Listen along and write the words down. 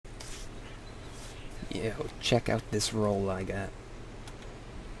Yo, check out this roll I got.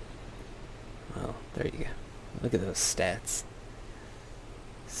 Oh, there you go. Look at those stats.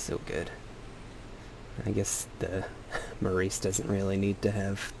 So good. I guess the Maurice doesn't really need to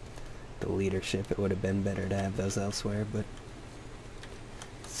have the leadership. It would have been better to have those elsewhere, but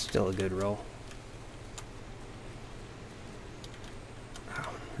it's still a good roll.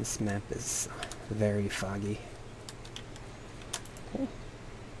 Oh, this map is very foggy. Oh.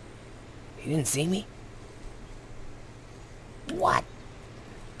 He didn't see me? What?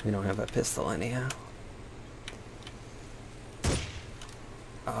 We don't have a pistol anyhow.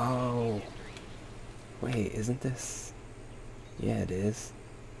 Oh. Wait, isn't this? Yeah, it is.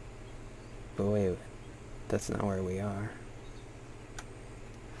 But wait, that's not where we are.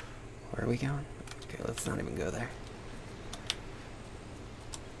 Where are we going? Okay, let's not even go there.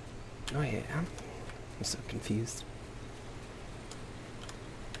 Oh yeah, I'm so confused.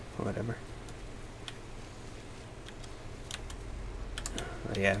 Whatever.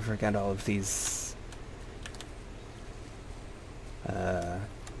 Oh yeah, I forgot all of these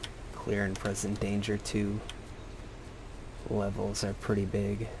clear and present danger 2 levels are pretty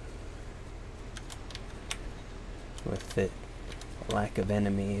big. With the lack of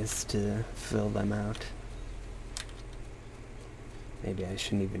enemies to fill them out. Maybe I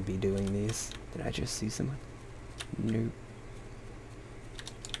shouldn't even be doing these. Did I just see someone? Nope.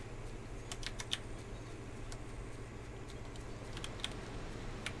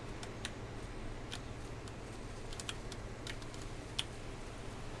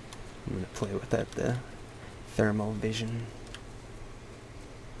 I'm gonna play with that, the thermal vision.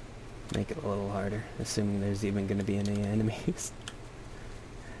 Make it a little harder, assuming there's even gonna be any enemies.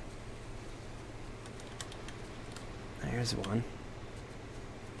 There's one.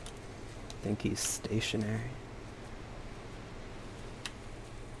 I think he's stationary.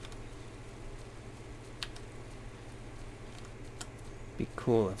 Be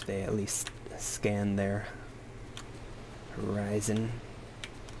cool if they at least scan their horizon.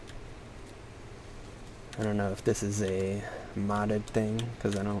 I don't know if this is a modded thing,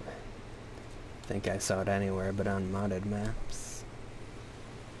 because I don't think I saw it anywhere but on modded maps,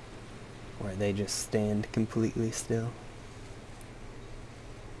 where they just stand completely still.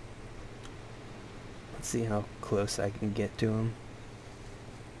 Let's see how close I can get to him.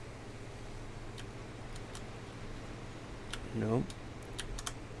 Nope.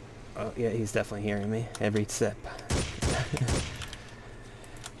 Oh yeah, he's definitely hearing me every step.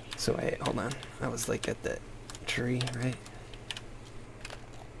 So wait, hold on. I was like at that tree, right?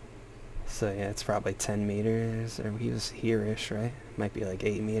 So yeah, it's probably 10 meters, or he was here-ish, right? Might be like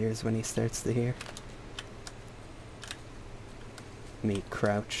 8 meters when he starts to hear. Me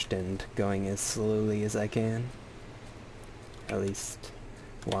crouched and going as slowly as I can. At least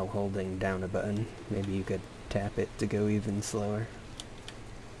while holding down a button. Maybe you could tap it to go even slower.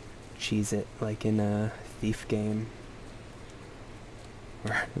 Cheese it like in a Thief game.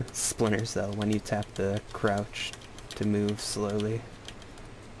 Or Splinter Cell, when you tap the crouch to move slowly.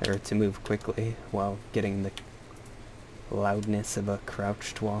 Or to move quickly while getting the loudness of a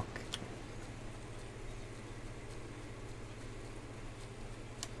crouched walk.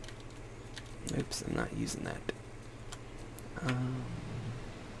 Oops, I'm not using that. Alright,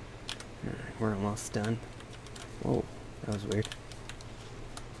 we're almost done. Whoa, that was weird.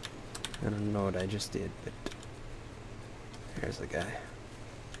 I don't know what I just did, but there's a guy.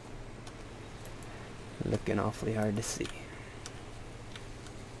 Looking awfully hard to see.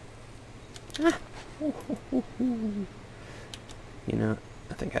 Ah. You know,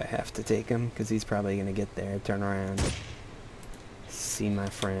 I think I have to take him, because he's probably going to get there, turn around, see my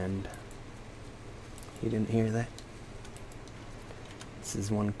friend. You didn't hear that? This is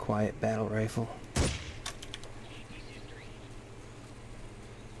one quiet battle rifle.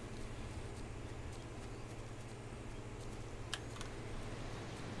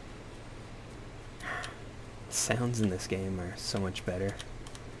 Sounds in this game are so much better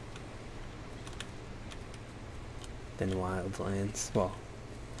than Wildlands. Well,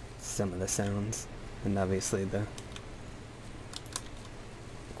 some of the sounds, and obviously the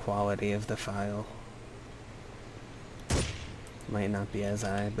quality of the file might not be as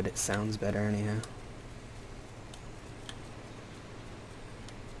high, but it sounds better anyhow.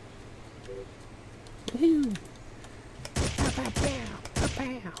 Woohoo! Pow, pow, pow,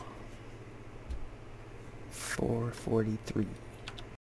 pow, pow. 443.